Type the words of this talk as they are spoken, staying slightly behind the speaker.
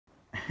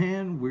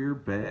And we're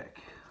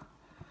back.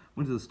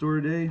 Went to the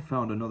store today,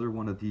 found another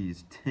one of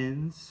these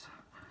tins.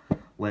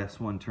 Last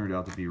one turned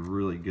out to be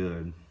really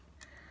good.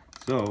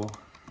 So,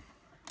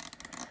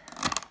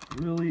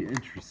 really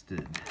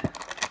interested.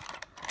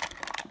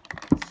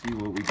 Let's see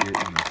what we get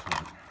in this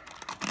one.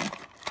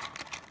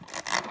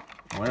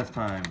 Last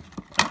time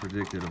I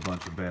predicted a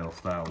bunch of Battle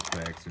Styles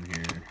packs in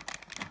here.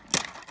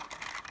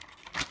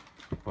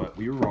 But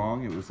we were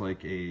wrong. It was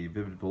like a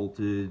Vivid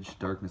Voltage,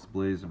 Darkness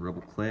Ablaze, and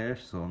Rebel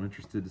Clash. So I'm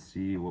interested to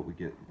see what we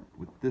get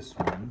with this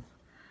one.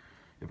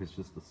 If it's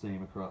just the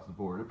same across the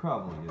board. It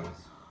probably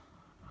is.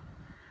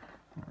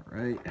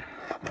 Alright,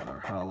 got our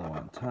hollow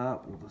on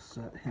top. We'll just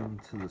set him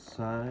to the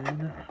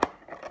side.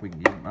 We can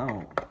get him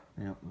out.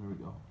 Yep, there we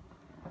go.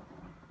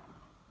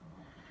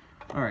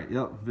 Alright,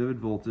 yep, Vivid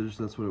Voltage.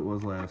 That's what it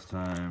was last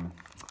time.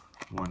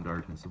 One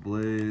Darkness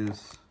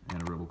Ablaze,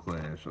 and a Rebel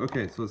Clash.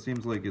 Okay, so it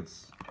seems like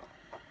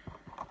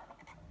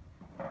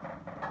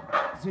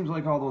seems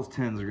like all those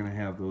tins are going to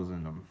have those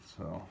in them,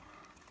 so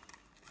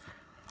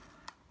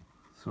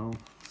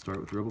start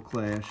with Rebel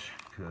Clash,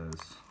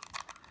 because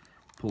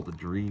pulled the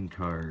dream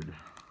card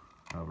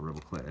out of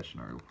Rebel Clash in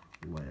our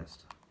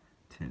last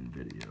tin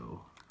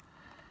video.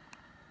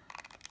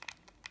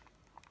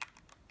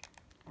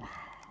 Oh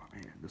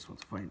man, this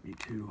one's fighting me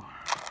too.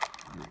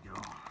 There we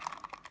go.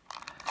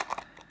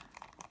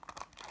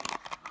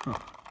 Huh,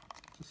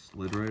 just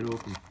slid right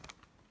open.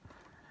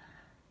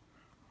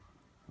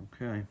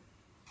 Okay.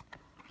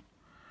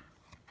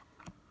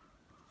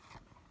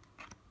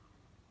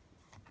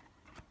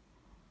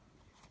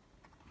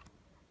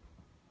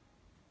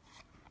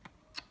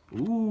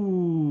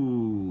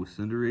 Ooh,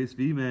 Cinderace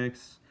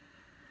VMAX.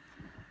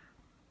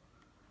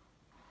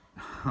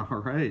 All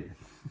right.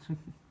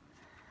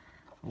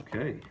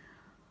 Okay.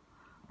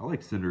 I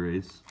like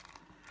Cinderace.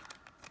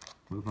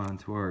 Move on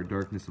to our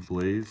Darkness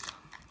Ablaze.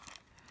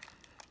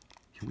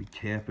 Can we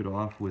cap it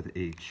off with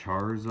a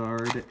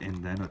Charizard and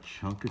then a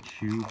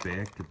Chunkachu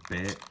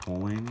back-to-back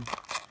pulling?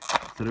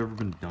 Has that ever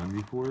been done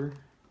before?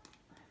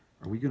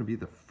 Are we going to be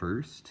the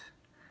first?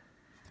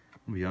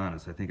 I'll be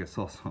honest, I think I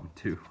saw something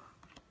too.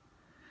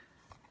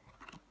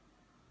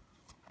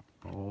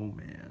 Oh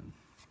man.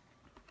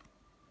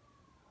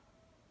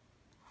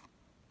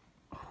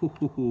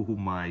 Oh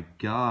my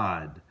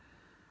god.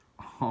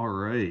 All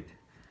right.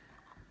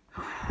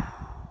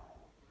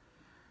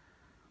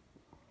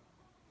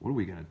 What are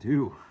we gonna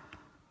do?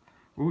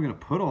 Where are we gonna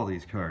put all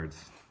these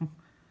cards?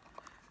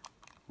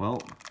 Well,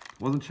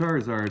 it wasn't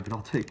Charizard, but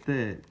I'll take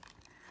that.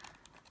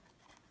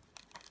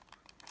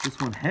 This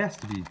one has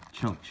to be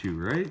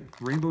Chunkachu, right?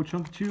 Rainbow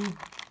Chunkachu?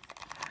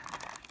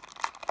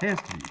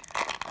 Has to be.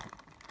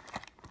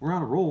 We're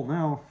on a roll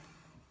now.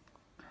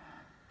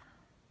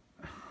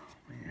 Oh,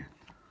 man.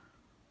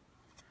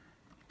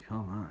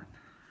 Come on.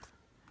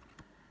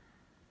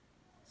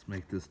 Let's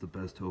make this the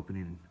best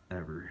opening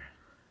ever.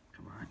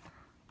 Come on.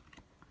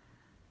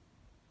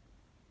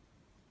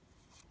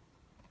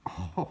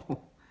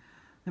 Oh,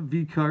 that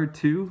V card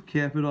too.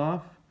 Cap it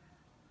off.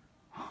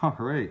 All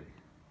right.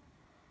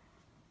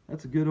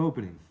 That's a good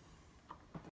opening.